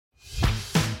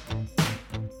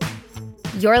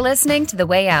You're listening to The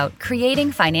Way Out,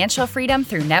 Creating Financial Freedom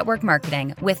Through Network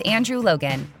Marketing with Andrew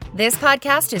Logan. This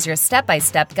podcast is your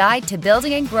step-by-step guide to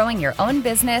building and growing your own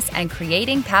business and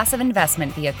creating passive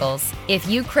investment vehicles. If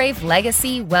you crave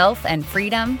legacy, wealth, and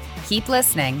freedom, keep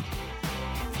listening.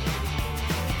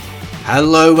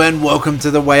 Hello and welcome to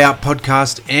the Way Out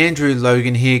podcast. Andrew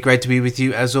Logan here. Great to be with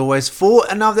you as always for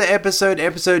another episode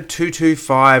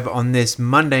 225 on this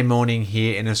Monday morning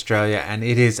here in Australia. And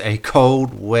it is a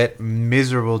cold, wet,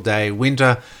 miserable day.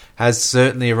 Winter has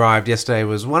certainly arrived. Yesterday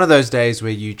was one of those days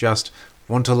where you just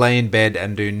want to lay in bed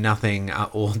and do nothing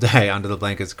all day under the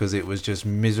blankets because it was just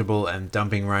miserable and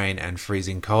dumping rain and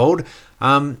freezing cold.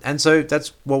 And so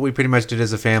that's what we pretty much did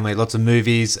as a family. Lots of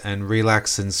movies and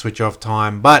relax and switch off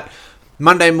time. But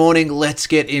Monday morning, let's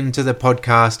get into the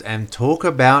podcast and talk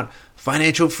about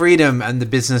financial freedom and the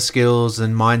business skills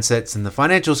and mindsets and the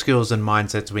financial skills and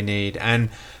mindsets we need. And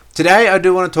today I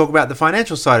do want to talk about the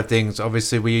financial side of things.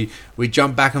 Obviously, we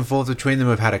jump back and forth between them.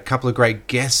 We've had a couple of great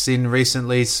guests in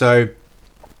recently. So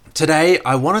today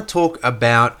I want to talk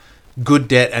about good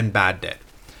debt and bad debt.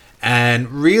 And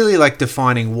really like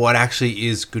defining what actually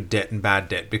is good debt and bad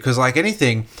debt. Because like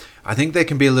anything, I think there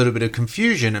can be a little bit of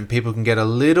confusion and people can get a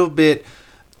little bit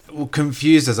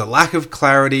confused. There's a lack of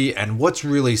clarity, and what's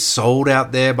really sold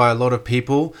out there by a lot of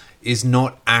people is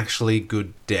not actually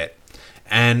good debt.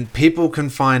 And people can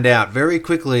find out very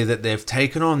quickly that they've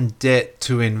taken on debt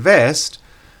to invest,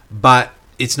 but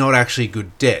it's not actually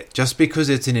good debt. Just because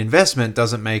it's an investment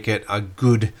doesn't make it a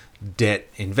good debt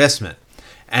investment.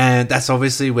 And that's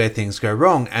obviously where things go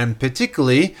wrong, and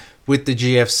particularly with the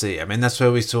GFC. I mean, that's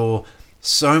where we saw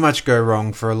so much go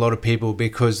wrong for a lot of people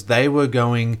because they were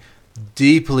going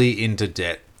deeply into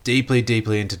debt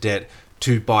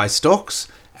to buy stocks.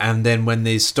 And then when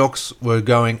these stocks were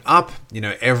going up,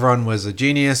 everyone was a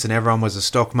genius and everyone was a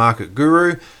stock market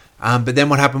guru. But then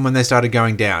what happened when they started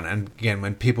going down? And again,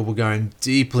 when people were going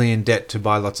deeply in debt to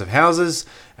buy lots of houses,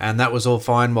 and that was all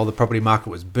fine while the property market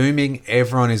was booming.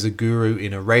 Everyone is a guru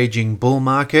in a raging bull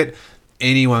market.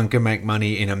 Anyone can make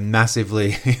money in a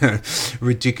massively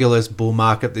ridiculous bull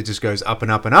market that just goes up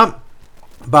and up and up.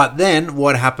 But then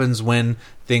what happens when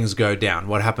things go down?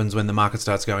 What happens when the market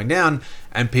starts going down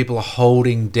and people are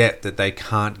holding debt that they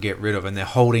can't get rid of, and they're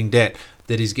holding debt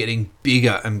that is getting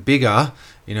bigger and bigger,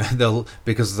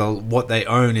 because what they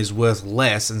own is worth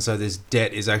less, and so this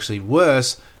debt is actually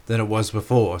worse than it was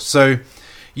before. So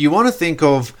you want to think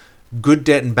of good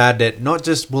debt and bad debt, not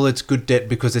just, well, it's good debt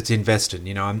because it's invested.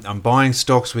 I'm buying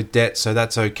stocks with debt, so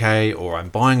that's okay. Or I'm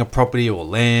buying a property or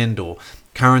land or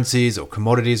currencies or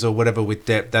commodities or whatever with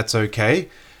debt, that's okay.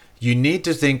 You need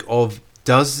to think of,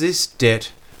 does this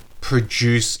debt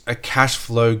produce a cash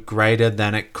flow greater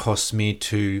than it costs me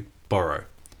to borrow?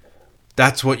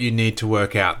 That's what you need to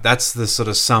work out. That's the sort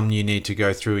of sum you need to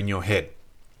go through in your head.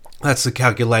 That's the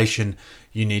calculation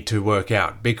you need to work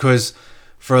out. Because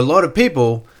for a lot of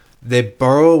people, they're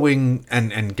borrowing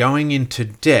and going into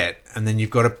debt, and then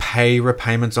you've got to pay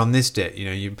repayments on this debt.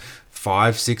 You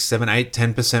 5, 6, 7, 8,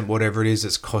 10%, whatever it is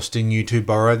that's costing you to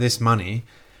borrow this money,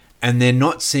 and they're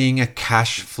not seeing a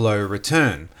cash flow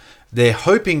return. They're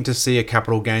hoping to see a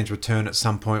capital gains return at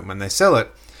some point when they sell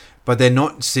it, but they're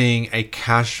not seeing a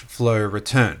cash flow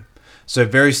return. So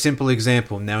very simple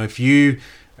example. Now, if you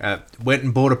went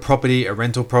and bought a property, a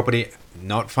rental property,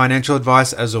 not financial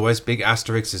advice, as always, big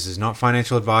asterisk, this is not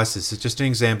financial advice, this is just an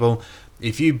example.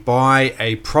 If you buy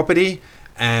a property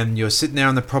and you're sitting there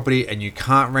on the property and you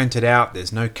can't rent it out,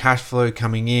 there's no cash flow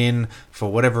coming in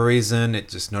for whatever reason,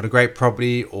 it's just not a great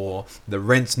property, or the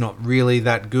rent's not really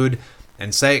that good,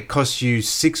 and say it costs you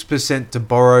 6% to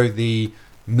borrow the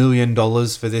 $1 million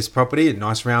for this property, a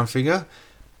nice round figure,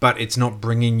 but it's not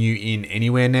bringing you in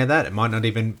anywhere near that. It might not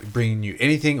even be bringing you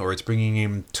anything, or it's bringing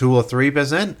in 2 or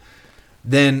 3%.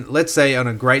 Then let's say on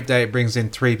a great day it brings in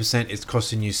 3%, it's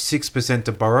costing you 6%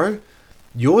 to borrow.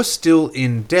 You're still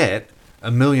in debt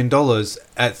 $1 million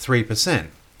at 3%.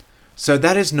 So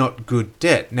that is not good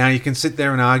debt. Now you can sit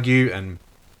there and argue, and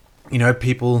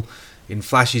people in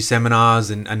flashy seminars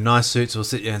and nice suits will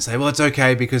sit there and say, well, it's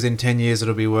okay because in 10 years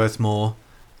it'll be worth more.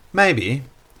 Maybe,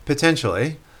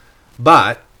 potentially,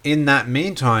 but in that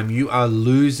meantime, you are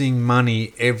losing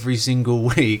money every single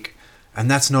week, and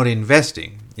that's not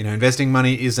investing. Investing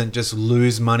money isn't just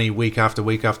lose money week after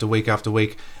week after week after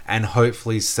week and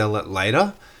hopefully sell it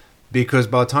later, because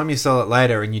by the time you sell it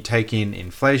later and you take in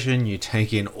inflation, you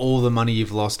take in all the money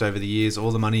you've lost over the years, all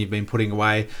the money you've been putting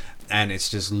away, and it's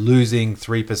just losing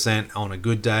 3% on a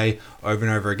good day over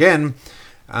and over again,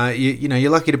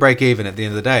 you're lucky to break even at the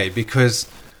end of the day, because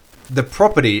the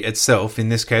property itself, in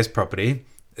this case property,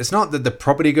 it's not that the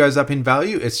property goes up in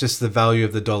value, it's just the value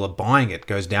of the dollar buying it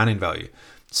goes down in value.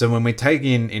 So when we take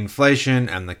in inflation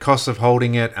and the cost of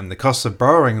holding it and the cost of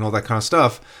borrowing and all that kind of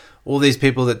stuff, all these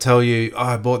people that tell you, oh,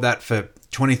 I bought that for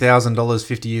 $20,000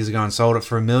 50 years ago and sold it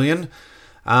for $1 million.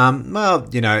 Well,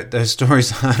 you know, those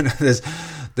stories, there's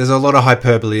a lot of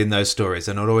hyperbole in those stories.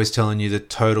 They're not always telling you the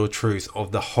total truth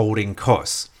of the holding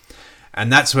costs.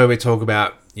 And that's where we talk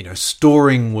about, you know,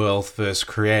 storing wealth versus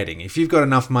creating. If you've got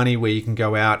enough money where you can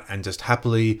go out and just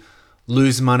happily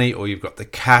lose money, or you've got the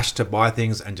cash to buy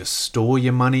things and just store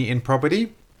your money in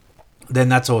property, then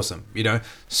that's awesome. You know,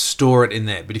 store it in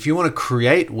there. But if you want to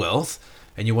create wealth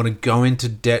and you want to go into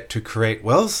debt to create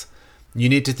wealth, you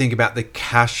need to think about the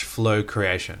cash flow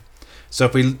creation. So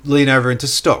if we lean over into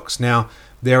stocks, now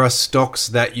there are stocks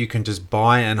that you can just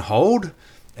buy and hold,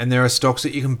 and there are stocks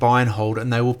that you can buy and hold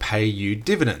and they will pay you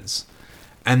dividends.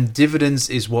 And dividends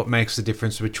is what makes the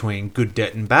difference between good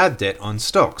debt and bad debt on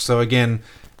stocks. So again,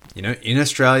 you know, in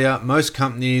Australia, most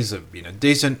companies, you know,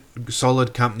 decent,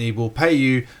 solid company will pay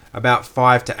you about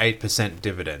 5 to 8%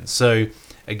 dividends. So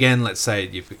again, let's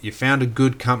say you found a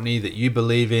good company that you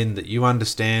believe in, that you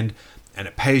understand, and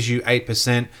it pays you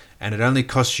 8%, and it only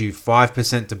costs you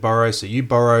 5% to borrow. So you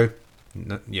borrow,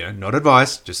 you know, not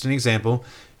advice, just an example.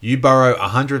 You borrow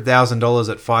 $100,000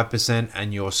 at 5%,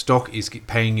 and your stock is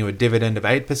paying you a dividend of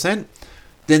 8%.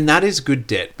 Then that is good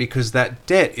debt, because that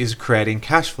debt is creating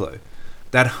cash flow.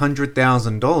 That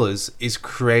 $100,000 is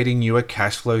creating you a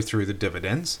cash flow through the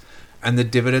dividends, and the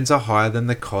dividends are higher than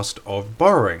the cost of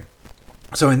borrowing.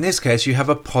 So in this case, you have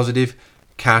a positive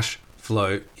cash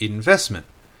flow investment.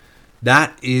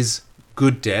 That is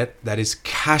good debt. That is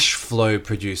cash flow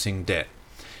producing debt.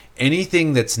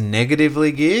 Anything that's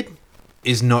negatively geared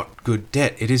is not good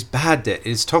debt. It is bad debt. It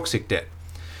is toxic debt.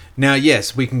 Now,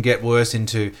 yes, we can get worse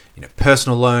into, you know,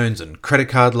 personal loans and credit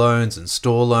card loans and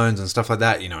store loans and stuff like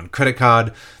that. You know, and credit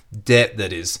card debt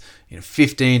that is, you know,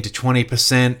 15 to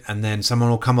 20%, and then someone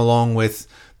will come along with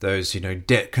those, you know,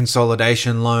 debt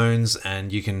consolidation loans,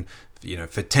 and you can, you know,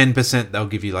 for 10% they'll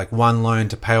give you like one loan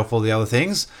to pay off all the other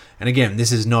things. And again,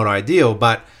 this is not ideal,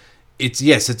 but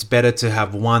it's better to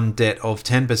have one debt of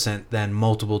 10% than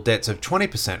multiple debts of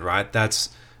 20%, right? That's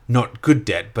not good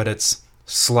debt, but it's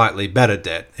slightly better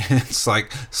debt. It's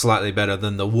like slightly better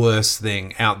than the worst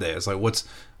thing out there. It's like,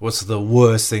 what's the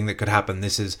worst thing that could happen?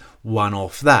 This is one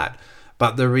off that.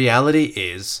 But the reality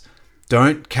is,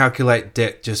 don't calculate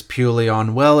debt just purely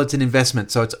on, well, it's an investment,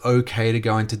 so it's okay to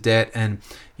go into debt. And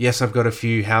yes, I've got a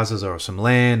few houses or some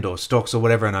land or stocks or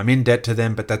whatever, and I'm in debt to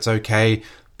them, but that's okay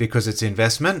because it's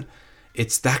investment.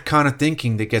 It's that kind of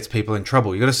thinking that gets people in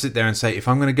trouble. You got to sit there and say, if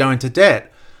I'm going to go into debt,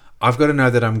 I've got to know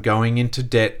that I'm going into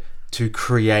debt to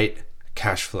create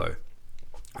cash flow.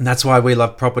 And that's why we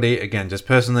love property. Again, just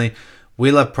personally, we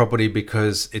love property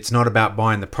because it's not about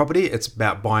buying the property, it's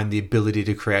about buying the ability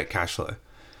to create cash flow.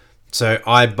 So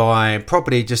I buy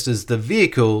property just as the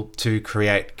vehicle to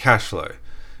create cash flow.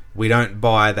 We don't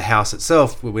buy the house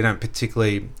itself. We don't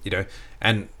particularly, you know,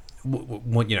 and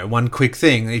you know, one quick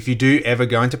thing, if you do ever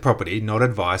go into property, not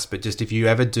advice, but just if you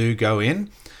ever do go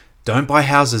in, don't buy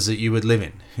houses that you would live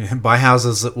in. Buy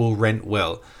houses that will rent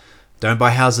well. Don't buy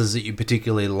houses that you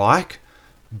particularly like.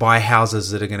 Buy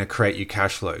houses that are going to create you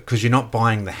cash flow, because you're not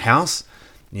buying the house.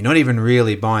 You're not even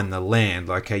really buying the land.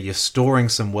 Like, you're storing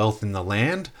some wealth in the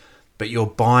land, but you're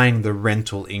buying the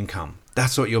rental income.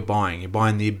 That's what you're buying. You're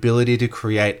buying the ability to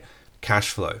create cash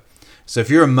flow. So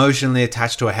if you're emotionally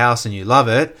attached to a house and you love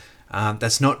it,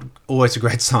 that's not always a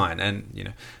great sign. And, you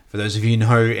know, for those of you who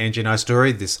know Angie and I's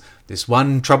story, this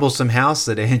one troublesome house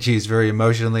that Angie is very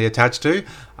emotionally attached to,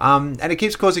 and it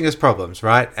keeps causing us problems,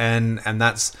 right? And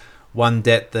that's one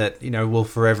debt that, you know, will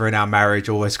forever in our marriage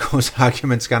always cause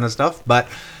arguments, kind of stuff. But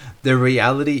the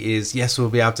reality is, yes, we'll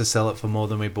be able to sell it for more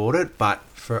than we bought it, but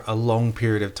for a long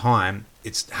period of time,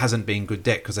 it hasn't been good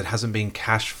debt because it hasn't been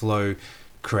cash flow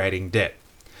creating debt.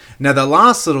 Now, the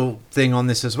last little thing on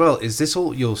this as well is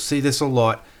you'll see this a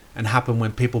lot and happen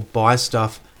when people buy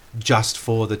stuff just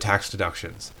for the tax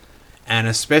deductions. And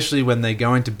especially when they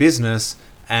go into business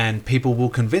and people will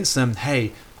convince them,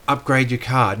 hey, upgrade your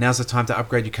car. Now's the time to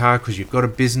upgrade your car because you've got a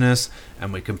business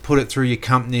and we can put it through your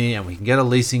company and we can get a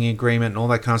leasing agreement and all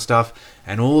that kind of stuff.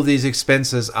 And all these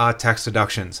expenses are tax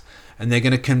deductions. And they're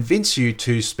going to convince you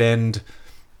to spend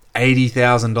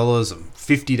 $80,000,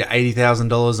 $50,000 to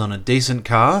 $80,000 on a decent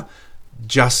car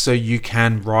just so you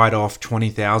can write off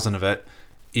 $20,000 of it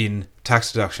in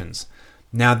tax deductions.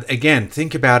 Now, again,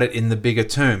 think about it in the bigger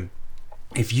term.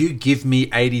 If you give me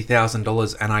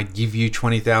 $80,000 and I give you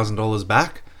 $20,000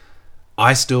 back,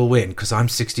 I still win because I'm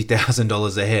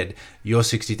 $60,000 ahead. You're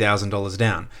 $60,000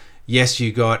 down. yes,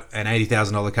 you got an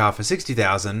 $80,000 car for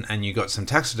 $60,000 and you got some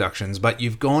tax deductions, but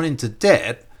you've gone into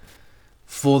debt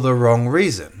for the wrong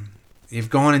reason. You've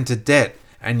gone into debt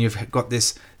and you've got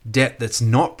this debt that's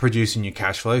not producing you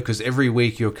cash flow, because every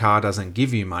week your car doesn't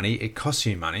give you money, it costs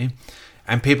you money.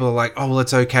 And people are like, oh, well,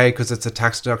 it's okay because it's a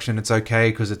tax deduction, it's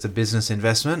okay because it's a business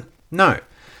investment. No.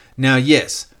 Now,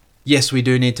 yes, we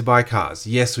do need to buy cars.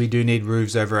 Yes, we do need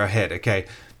roofs over our head. Okay.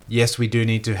 Yes, we do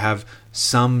need to have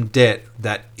some debt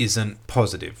that isn't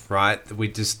positive, right?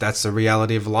 That's the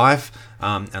reality of life.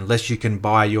 Unless you can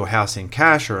buy your house in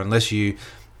cash, or unless you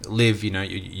live,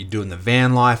 you're doing the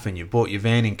van life and you bought your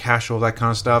van in cash, all that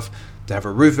kind of stuff. To have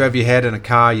a roof over your head and a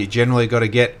car, you generally got to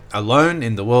get a loan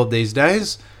in the world these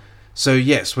days. So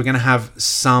yes, we're going to have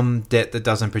some debt that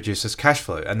doesn't produce us cash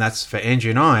flow. And that's for Andrew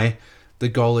and I. The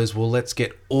goal is, well, let's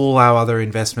get all our other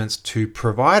investments to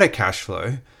provide a cash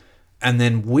flow. And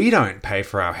then we don't pay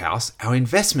for our house, our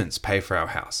investments pay for our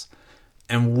house.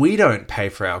 And we don't pay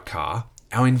for our car,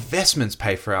 our investments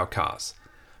pay for our cars.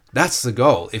 That's the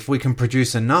goal. If we can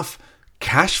produce enough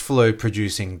cash flow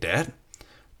producing debt,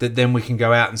 that then we can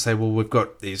go out and say, well, we've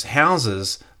got these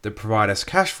houses that provide us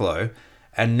cash flow.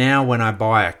 And now when I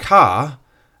buy a car,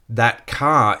 that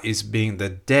car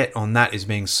the debt on that is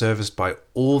being serviced by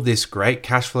all this great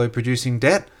cash flow producing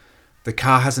debt. The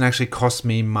car hasn't actually cost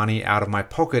me money out of my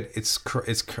pocket. It's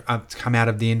come out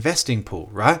of the investing pool,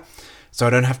 right? So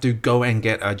I don't have to go and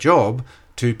get a job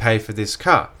to pay for this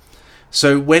car.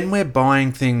 So when we're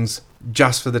buying things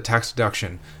just for the tax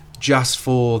deduction, just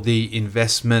for the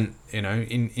investment,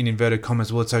 in inverted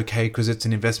commas, well, it's okay because it's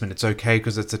an investment. It's okay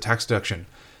because it's a tax deduction.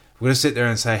 We're going to sit there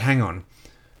and say, hang on,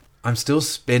 I'm still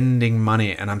spending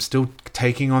money and I'm still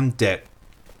taking on debt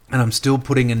and I'm still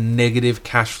putting a negative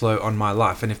cash flow on my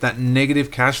life. And if that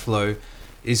negative cash flow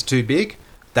is too big,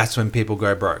 that's when people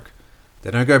go broke.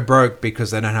 They don't go broke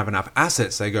because they don't have enough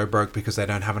assets. They go broke because they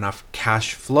don't have enough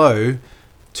cash flow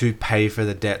to pay for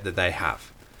the debt that they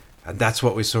have. And that's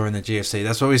what we saw in the GFC.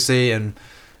 That's what we see in,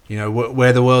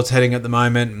 where the world's heading at the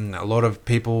moment. And a lot of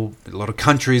people, a lot of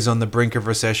countries on the brink of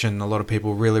recession, a lot of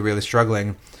people really, really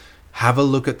struggling. Have a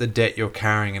look at the debt you're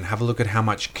carrying and have a look at how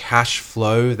much cash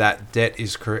flow that debt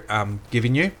is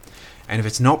giving you. And if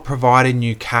it's not providing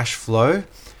you cash flow,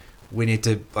 we need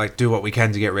to do what we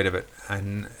can to get rid of it.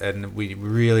 And we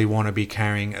really want to be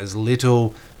carrying as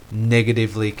little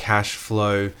negatively cash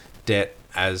flow debt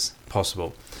as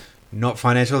possible. Not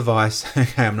financial advice.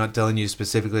 Okay, I'm not telling you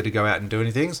specifically to go out and do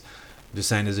any things. I'm just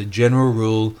saying as a general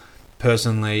rule,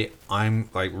 personally, I'm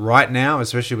right now,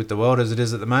 especially with the world as it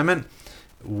is at the moment,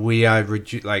 we are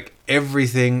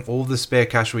everything, all the spare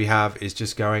cash we have is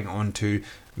just going on to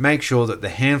make sure that the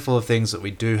handful of things that we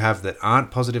do have that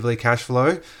aren't positively cash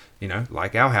flow,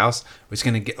 like our house, we're just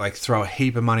going to get throw a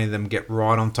heap of money at them, get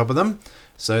right on top of them,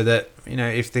 so that,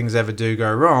 if things ever do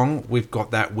go wrong, we've got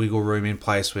that wiggle room in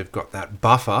place. We've got that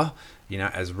buffer,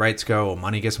 as rates go or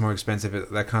money gets more expensive,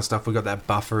 that kind of stuff. We've got that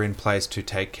buffer in place to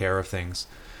take care of things.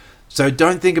 So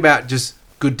don't think about just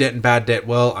good debt and bad debt.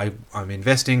 Well, I'm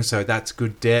investing, so that's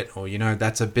good debt, or,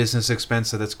 that's a business expense,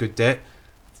 so that's good debt.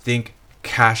 Think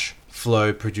cash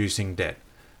flow producing debt.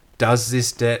 Does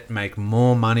this debt make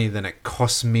more money than it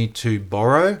costs me to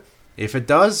borrow? If it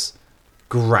does,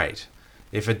 great.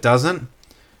 If it doesn't,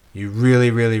 you really,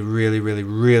 really, really, really,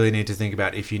 really need to think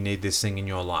about if you need this thing in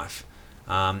your life.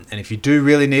 And if you do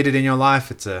really need it in your life,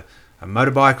 it's a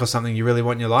motorbike or something you really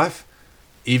want in your life,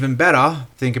 even better,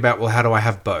 think about, well, how do I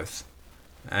have both?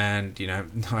 And,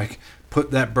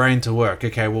 put that brain to work.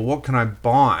 Okay, well, what can I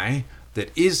buy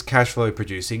that is cash flow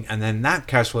producing? And then that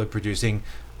cash flow producing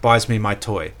buys me my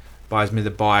toy, buys me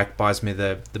the bike, buys me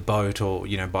the boat, or,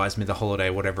 buys me the holiday,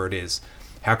 whatever it is.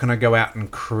 How can I go out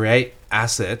and create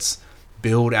assets,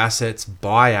 build assets,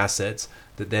 buy assets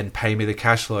that then pay me the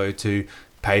cash flow to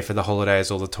pay for the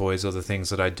holidays or the toys or the things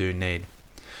that I do need?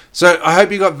 So I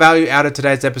hope you got value out of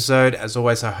today's episode. As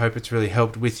always, I hope it's really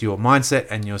helped with your mindset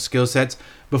and your skill sets.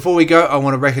 Before we go, I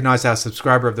want to recognize our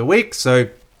subscriber of the week. So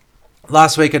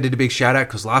last week I did a big shout out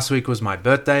because last week was my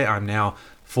birthday. I'm now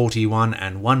 41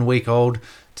 and 1 week old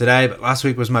today, but last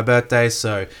week was my birthday.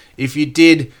 So if you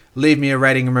did leave me a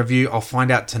rating and review, I'll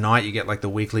find out tonight. You get the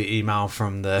weekly email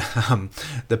from the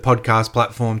podcast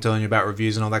platform telling you about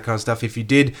reviews and all that kind of stuff. If you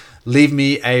did leave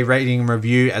me a rating and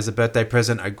review as a birthday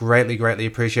present, I greatly, greatly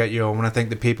appreciate you. I want to thank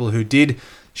the people who did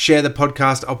share the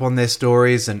podcast up on their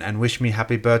stories and wish me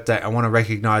happy birthday. I want to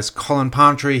recognize Colin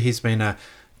Palmtree. He's been a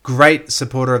great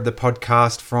supporter of the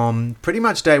podcast from pretty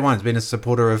much day one. He's been a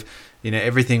supporter of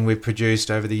everything we've produced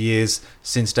over the years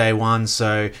since day one.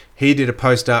 So he did a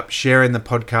post up sharing the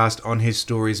podcast on his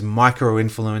stories,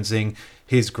 micro-influencing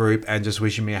his group and just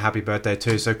wishing me a happy birthday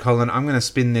too. So Colin, I'm going to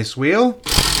spin this wheel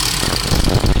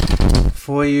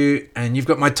for you and you've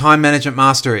got my time management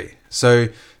mastery. So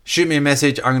shoot me a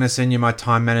message. I'm going to send you my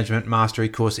time management mastery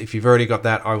course. If you've already got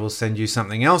that, I will send you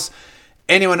something else.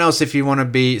 Anyone else, if you want to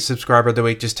be subscriber of the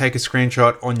week, just take a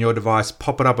screenshot on your device,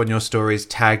 pop it up on your stories,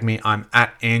 tag me. I'm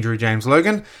at Andrew James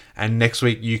Logan. And next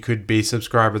week you could be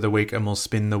subscriber of the week and we'll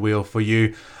spin the wheel for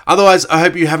you. Otherwise, I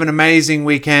hope you have an amazing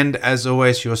weekend. As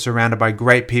always, you're surrounded by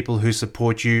great people who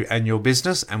support you and your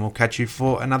business. And we'll catch you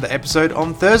for another episode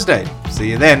on Thursday.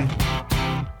 See you then.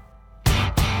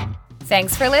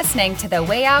 Thanks for listening to The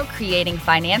Way Out, Creating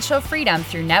Financial Freedom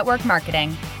Through Network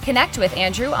Marketing. Connect with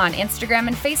Andrew on Instagram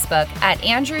and Facebook at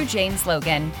Andrew James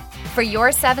Logan. For your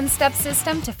 7-step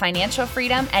system to financial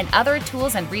freedom and other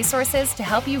tools and resources to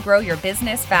help you grow your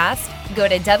business fast, go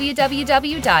to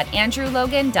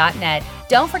www.andrewlogan.net.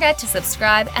 Don't forget to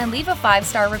subscribe and leave a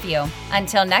 5-star review.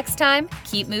 Until next time,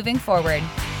 keep moving forward.